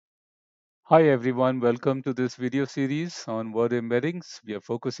Hi everyone, welcome to this video series on word embeddings. We are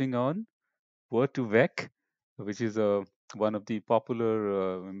focusing on word to vec, which is one of the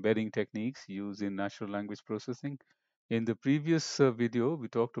popular embedding techniques used in natural language processing. In the previous video, we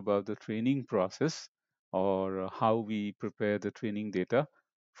talked about the training process or how we prepare the training data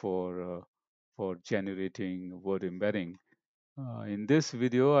for generating word embedding. In this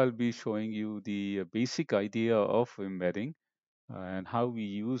video, I'll be showing you the basic idea of embedding and how we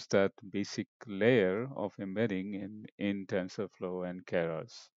use that basic layer of embedding in TensorFlow and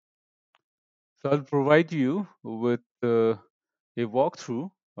Keras. So I'll provide you with a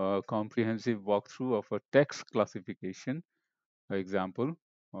walkthrough, a comprehensive walkthrough of a text classification example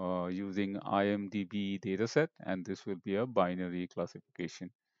using IMDb dataset, and this will be a binary classification.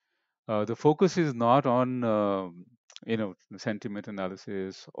 The focus is not on sentiment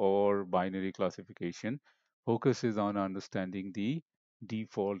analysis or binary classification. Focus is on understanding the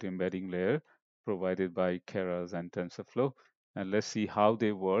default embedding layer provided by Keras and TensorFlow, and let's see how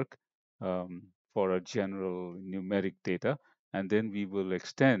they work for a general numeric data, and then we will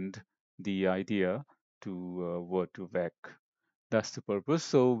extend the idea to word to vec. That's the purpose.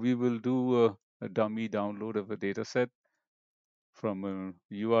 So we will do a dummy download of a data set from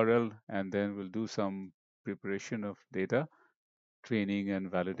a URL, and then we'll do some preparation of data, training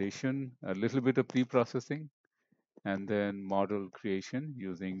and validation, a little bit of pre-processing, and then model creation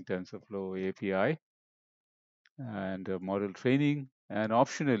using TensorFlow API and model training. And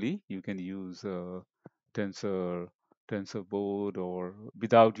optionally, you can use Tensor TensorBoard, or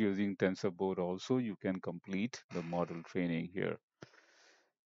without using TensorBoard also, you can complete the model training here.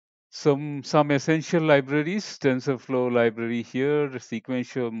 Some essential libraries, TensorFlow library here,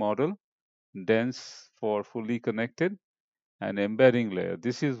 sequential model, dense for fully connected, and embedding layer.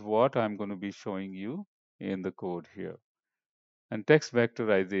 This is what I'm going to be showing you in the code here. And text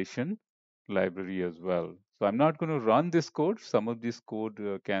vectorization library as well. So I'm not going to run this code. Some of this code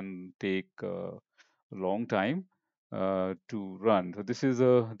can take a long time to run. So this is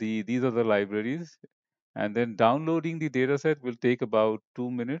these are the libraries. And then downloading the dataset will take about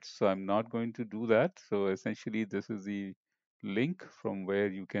 2 minutes. So I'm not going to do that. So essentially, this is the link from where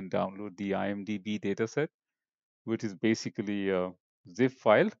you can download the IMDb dataset, which is basically a zip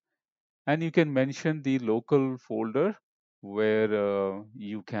file, and you can mention the local folder where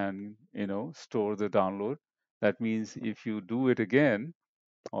you can store the download. That means if you do it again,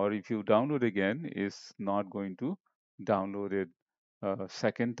 or if you download again, it's not going to download it a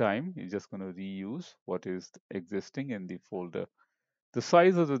second time. It's just going to reuse what is existing in the folder. The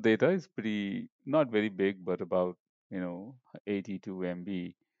size of the data is pretty not very big, but about 82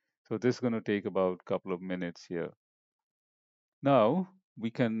 MB. So this is going to take about a couple of minutes here. Now we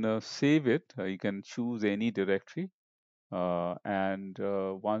can save it. You can choose any directory, and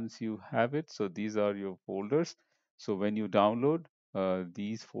once you have it, so these are your folders. So when you download,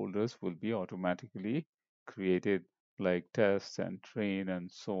 these folders will be automatically created, like test and train and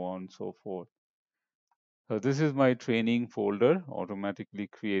so on and so forth. So this is my training folder automatically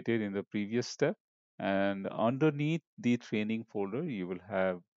created in the previous step. And underneath the training folder, you will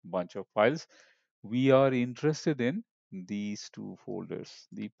have a bunch of files. We are interested in these two folders,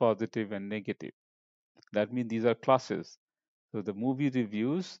 the positive and negative. That means these are classes. So the movie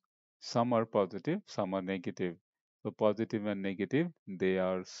reviews, some are positive, some are negative. So positive and negative, they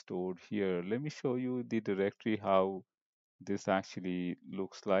are stored here. Let me show you the directory, how this actually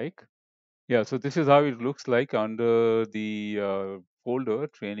looks like. Yeah, so this is how it looks like under the folder,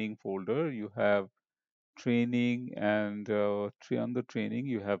 training folder. You have training, and under training,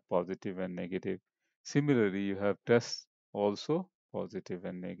 you have positive and negative. Similarly, you have tests also, positive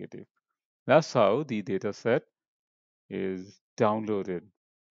and negative. That's how the data set is downloaded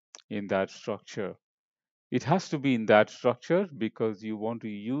in that structure. It has to be in that structure because you want to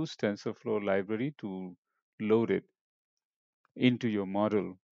use TensorFlow library to load it into your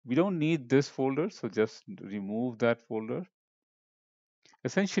model. We don't need this folder, so just remove that folder.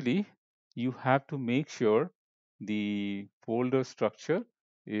 Essentially, you have to make sure the folder structure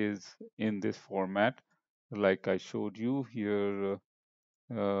is in this format, like I showed you here.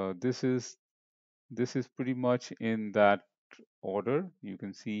 This is pretty much in that order. You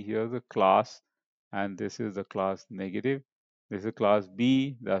can see here the class, and this is the class negative. This is class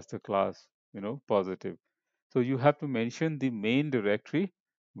B, that's the class, positive. So you have to mention the main directory,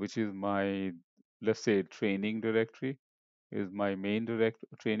 which is my, let's say, training directory is my main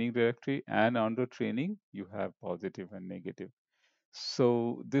training directory, and under training, you have positive and negative.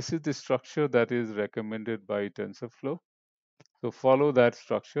 So this is the structure that is recommended by TensorFlow. So follow that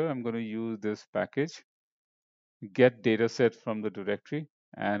structure. I'm going to use this package, get dataset from the directory.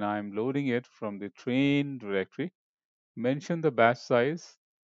 and I'm loading it from the train directory. Mention the batch size.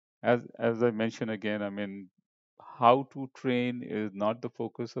 As I mentioned again, I mean, how to train is not the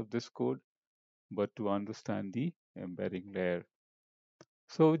focus of this code, but to understand the embedding layer.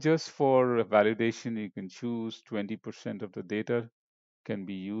 So just for validation, you can choose 20% of the data can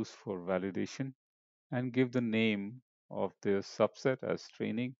be used for validation and give the name of the subset as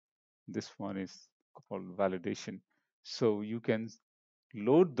training. This one is called validation. So you can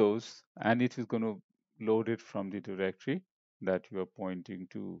load those and it is going to load it from the directory that you are pointing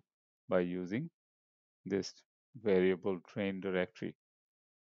to by using this variable train directory.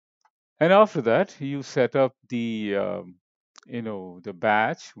 And after that, you set up the the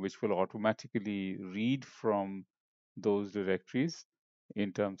batch, which will automatically read from those directories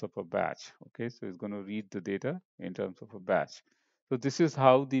in terms of a batch. Okay, so it's going to read the data in terms of a batch. So this is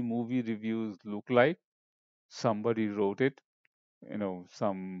how the movie reviews look like. Somebody wrote it,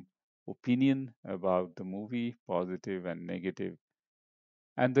 some opinion about the movie, positive and negative,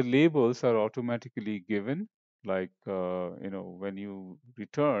 and the labels are automatically given, like when you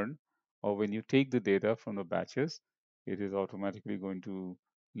return or when you take the data from the batches, it is automatically going to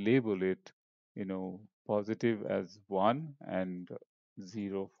label it, positive as 1 and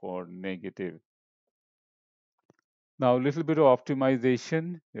 0 for negative. Now a little bit of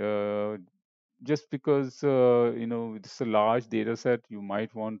optimization, just because it's a large data set, you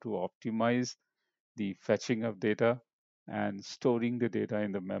might want to optimize the fetching of data and storing the data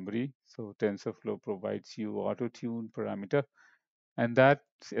in the memory. So TensorFlow provides you auto-tune parameter, and that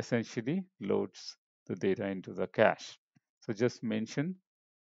essentially loads the data into the cache. So just mention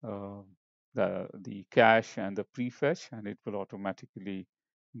uh, the cache and the prefetch, and it will automatically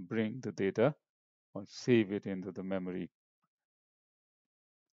bring the data or save it into the memory.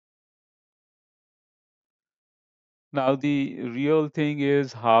 Now the real thing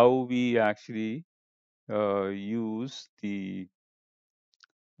is how we actually use the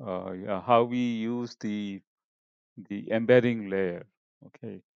how we use the embedding layer.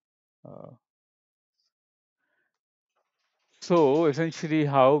 Okay. Uh, so essentially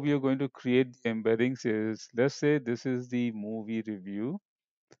how we are going to create the embeddings is, let's say this is the movie review.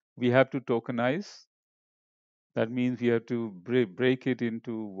 We have to tokenize. That means we have to break it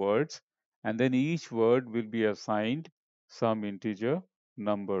into words, and then each word will be assigned some integer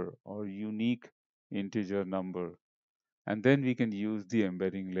number or unique integer number. And then we can use the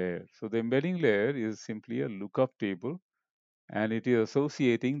embedding layer. So the embedding layer is simply a lookup table, and it is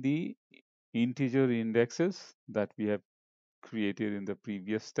associating the integer indexes that we have created in the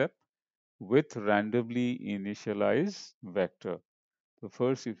previous step with randomly initialized vector. So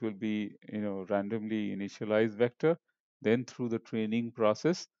first it will be, randomly initialized vector. Then through the training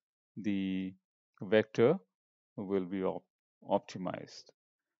process, the vector will be optimized.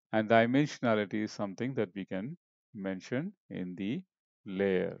 And dimensionality is something that we can mention in the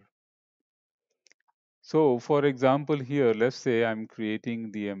layer. So for example, here, let's say I'm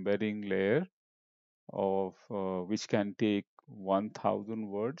creating the embedding layer of which can take 1000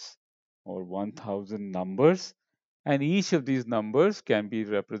 words or 1000 numbers, and each of these numbers can be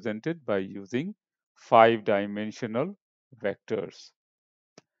represented by using 5-dimensional vectors.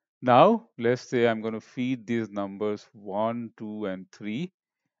 Now let's say I'm going to feed these numbers 1, 2 and 3,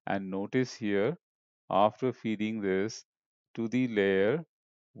 and notice here, after feeding this to the layer,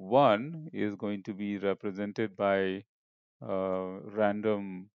 1 is going to be represented by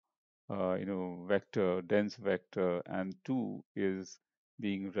random vector, dense vector, and 2 is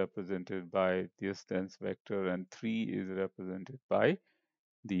being represented by this dense vector, and 3 is represented by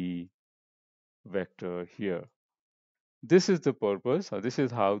the vector here. This is the purpose, or this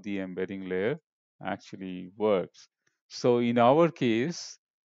is how the embedding layer actually works. So in our case,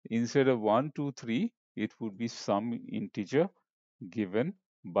 instead of 1, 2, 3, it would be some integer given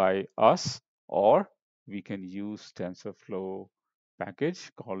by us, or we can use TensorFlow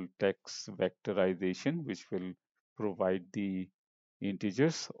package called text vectorization, which will provide the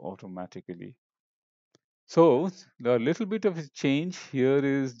integers automatically. So the little bit of a change here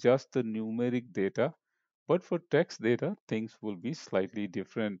is just the numeric data, but for text data, things will be slightly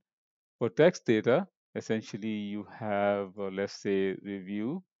different. For text data, essentially you have, let's say,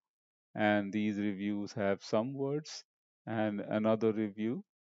 review, and these reviews have some words, and another review,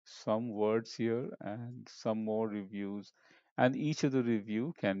 some words here, and some more reviews, and each of the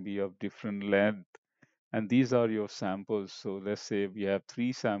review can be of different length, and these are your samples. So let's say we have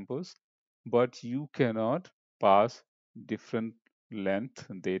 3 samples, but you cannot pass different length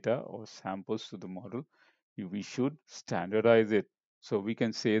data or samples to the model. We should standardize it. So we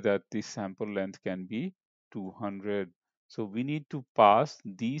can say that the sample length can be 200. So we need to pass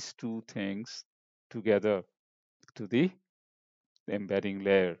these two things together to the embedding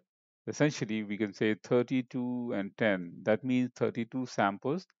layer. Essentially, we can say 32 and 10. That means 32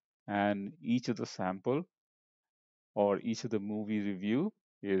 samples, and each of the sample or each of the movie review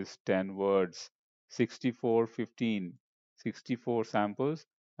is 10 words. 64, 15, 64 samples,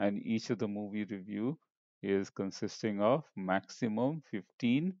 and each of the movie review is consisting of maximum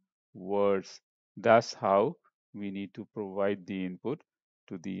 15 words. That's how we need to provide the input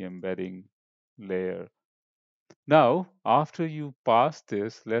to the embedding layer. Now, after you pass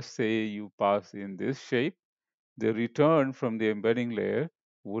this, let's say you pass in this shape, the return from the embedding layer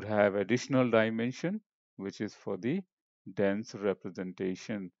would have additional dimension, which is for the dense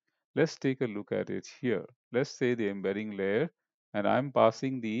representation. Let's take a look at it here. Let's say the embedding layer, and I'm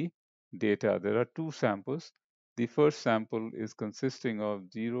passing the data. There are two samples. The first sample is consisting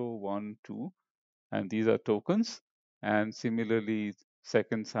of 0, 1, 2, and these are tokens. And similarly,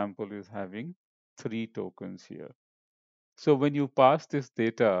 second sample is having 3 tokens here. So when you pass this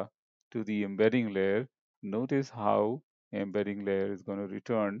data to the embedding layer, notice how embedding layer is going to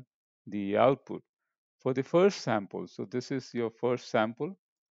return the output. For the first sample, so this is your first sample.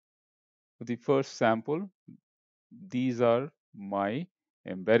 For the first sample, these are my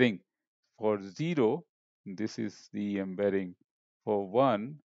embedding. For 0, this is the embedding. For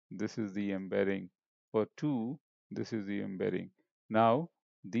 1, this is the embedding. For 2, this is the embedding. Now,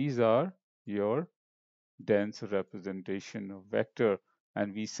 these are your dense representation of vector,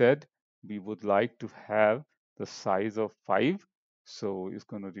 and we said we would like to have the size of 5, so it's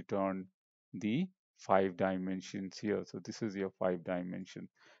going to return the 5 dimensions here. So this is your 5 dimension.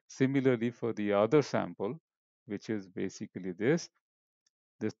 Similarly, for the other sample, which is basically this,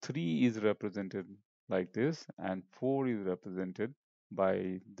 the 3 is represented like this, and 4 is represented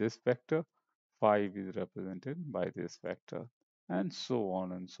by this vector, 5 is represented by this vector, and so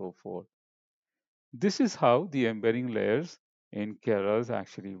on and so forth. This is how the embedding layers in Keras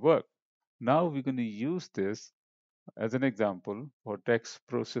actually work. Now we're going to use this as an example for text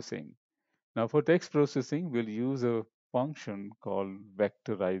processing. Now for text processing, we'll use a function called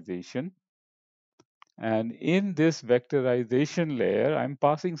vectorization. And in this vectorization layer, I'm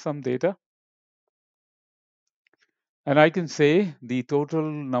passing some data. And I can say the total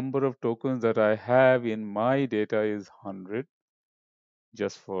number of tokens that I have in my data is 100,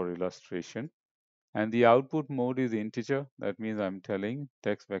 just for illustration. And the output mode is integer. That means I'm telling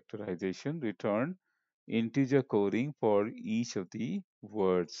text vectorization return integer coding for each of the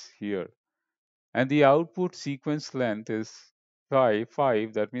words here. And the output sequence length is 5.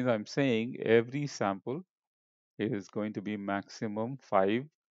 That means I'm saying every sample is going to be maximum 5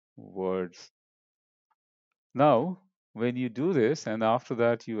 words. Now, when you do this, and after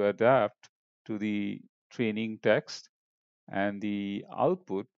that you adapt to the training text, and the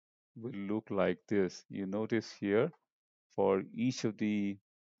output will look like this. You notice here for each of the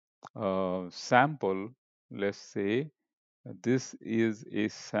sample, let's say this is a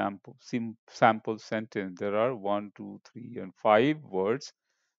sample sentence. There are 1, 2, 3, and 5 words.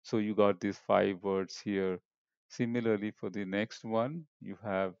 So you got these 5 words here. Similarly, for the next one, you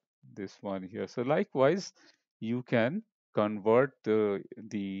have this one here. So likewise, you can convert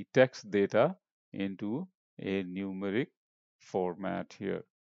the text data into a numeric format here.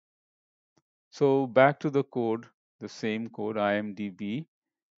 So back to the code, the same code imdb.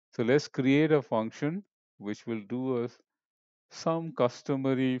 So let's create a function which will do some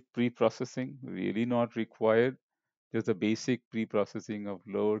customary pre-processing, really not required. Just the basic pre-processing of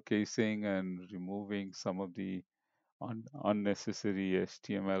lower casing and removing some of the unnecessary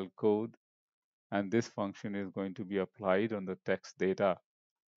HTML code. And this function is going to be applied on the text data.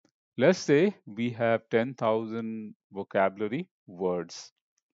 Let's say we have 10,000 vocabulary words.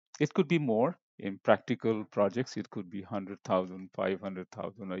 It could be more. In practical projects, it could be 100,000,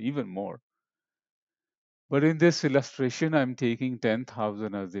 500,000, or even more. But in this illustration, I'm taking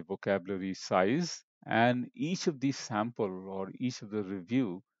 10,000 as the vocabulary size, and each of the sample or each of the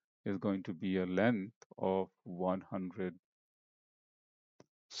review is going to be a length of 100.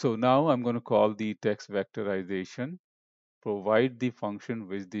 So now I'm going to call the text vectorization, provide the function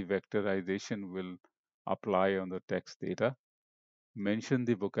which the vectorization will apply on the text data, mention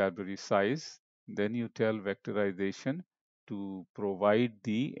the vocabulary size, then you tell vectorization to provide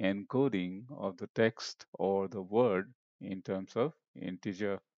the encoding of the text or the word in terms of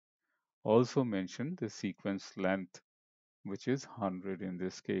integer. Also mention the sequence length, which is 100 in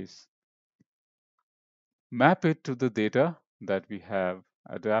this case. Map it to the data that we have,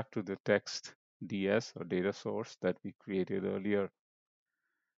 adapt to the text DS or data source that we created earlier.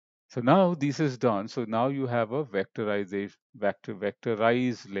 So now this is done. So now you have a vectorized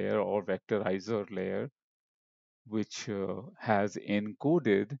layer or vectorizer layer, which has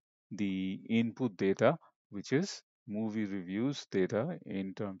encoded the input data, which is movie reviews data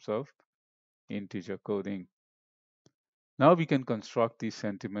in terms of integer coding. Now we can construct the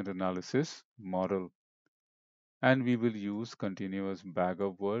sentiment analysis model, and we will use continuous bag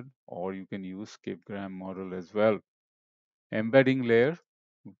of word, or you can use skipgram model as well. Embedding layer,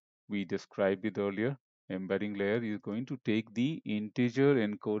 we described it earlier. Embedding layer is going to take the integer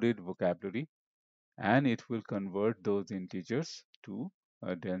encoded vocabulary, and it will convert those integers to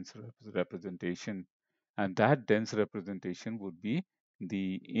a dense representation. And that dense representation would be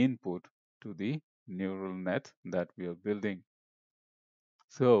the input to the neural net that we are building.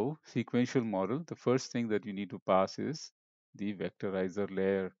 So sequential model, the first thing that you need to pass is the vectorizer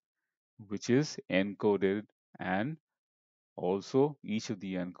layer, which is encoded, and also each of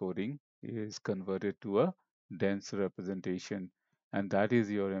the encoding is converted to a dense representation, and that is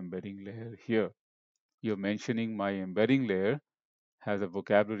your embedding layer here. You're mentioning my embedding layer has a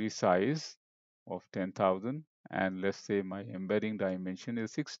vocabulary size of 10,000, and let's say my embedding dimension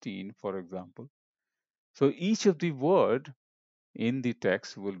is 16, for example. So each of the word in the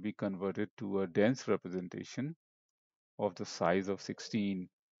text will be converted to a dense representation of the size of 16.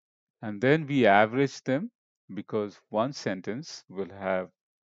 And then we average them, because one sentence will have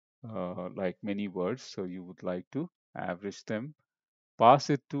like many words. So you would like to average them, pass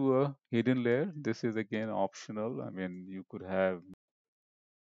it to a hidden layer. This is again optional. I mean, you could have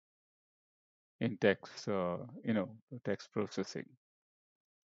in text, text processing.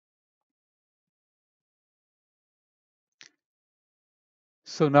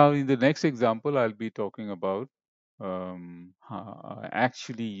 So now in the next example, I'll be talking about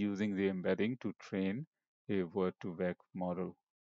actually using the embedding to train a word-to-vec model.